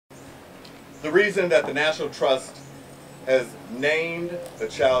The reason that the National Trust has named the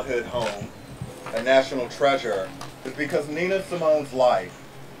childhood home a national treasure is because Nina Simone's life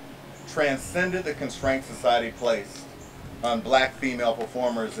transcended the constraints society placed on black female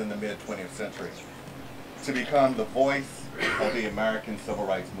performers in the mid-20th century to become the voice of the American Civil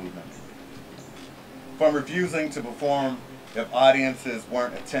Rights Movement. From refusing to perform if audiences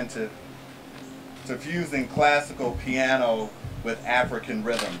weren't attentive, to fusing classical piano with African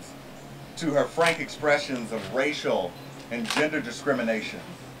rhythms, to her frank expressions of racial and gender discrimination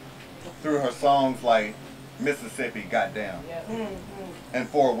through her songs like Mississippi Goddamn and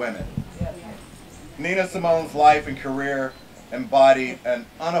For Women. Nina Simone's life and career embodied an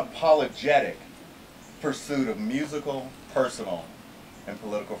unapologetic pursuit of musical, personal, and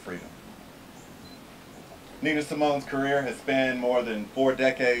political freedom. Nina Simone's career has spanned more than 4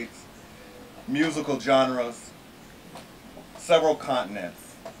 decades, musical genres, several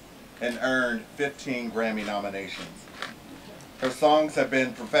continents, and earned 15 Grammy nominations. Her songs have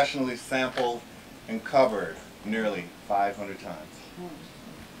been professionally sampled and covered nearly 500 times.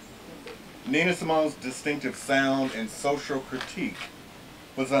 Nina Simone's distinctive sound and social critique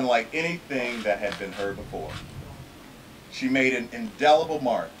was unlike anything that had been heard before. She made an indelible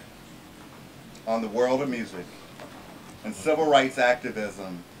mark on the world of music and civil rights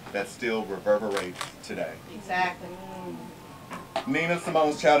activism that still reverberates today. Exactly. Nina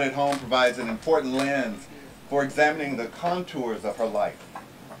Simone's childhood home provides an important lens for examining the contours of her life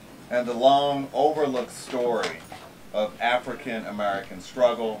and the long overlooked story of African American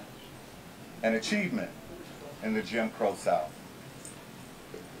struggle and achievement in the Jim Crow South.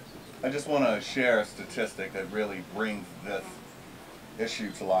 I just want to share a statistic that really brings this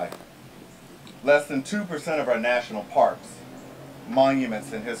issue to life. Less than 2% of our national parks,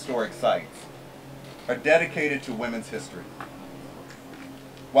 monuments, and historic sites are dedicated to women's history,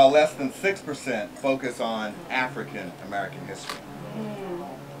 while less than 6% focus on African American history.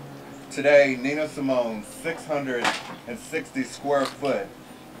 Today, Nina Simone's 660 square foot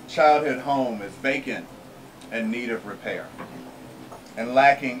childhood home is vacant and in need of repair, and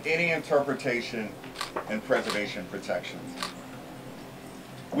lacking any interpretation and preservation protections.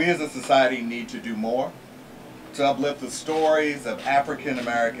 We as a society need to do more to uplift the stories of African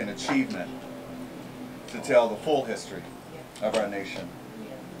American achievement, to tell the full history of our nation.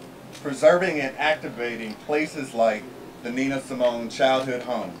 Preserving and activating places like the Nina Simone childhood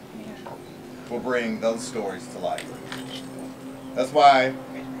home will bring those stories to life. That's why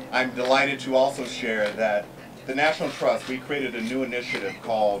I'm delighted to also share that the National Trust, we created a new initiative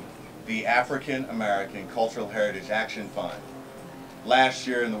called the African American Cultural Heritage Action Fund last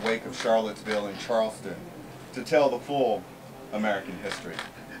year in the wake of Charlottesville and Charleston to tell the full American history.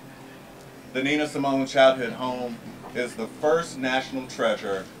 The Nina Simone childhood home is the first National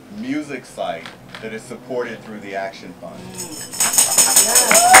Treasure music site that is supported through the Action Fund.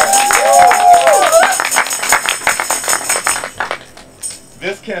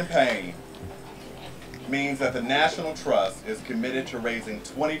 This campaign means that the National Trust is committed to raising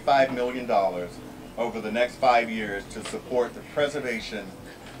 $25 million over the next 5 years to support the preservation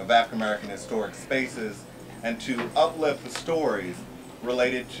of African American historic spaces and to uplift the stories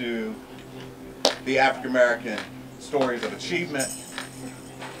related to the African American stories of achievement,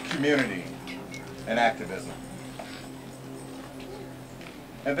 community, and activism.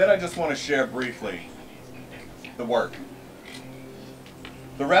 And then I just want to share briefly the work.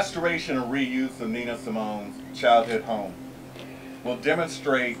 The restoration and reuse of Nina Simone's childhood home will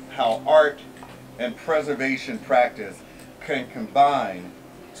demonstrate how art and preservation practice can combine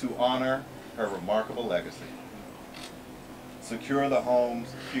to honor her remarkable legacy, secure the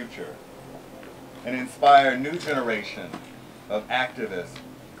home's future, and inspire a new generation of activists,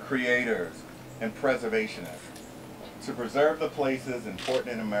 creators, and preservationists to preserve the places important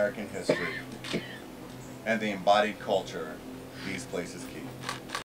in American history and the embodied culture these places keep.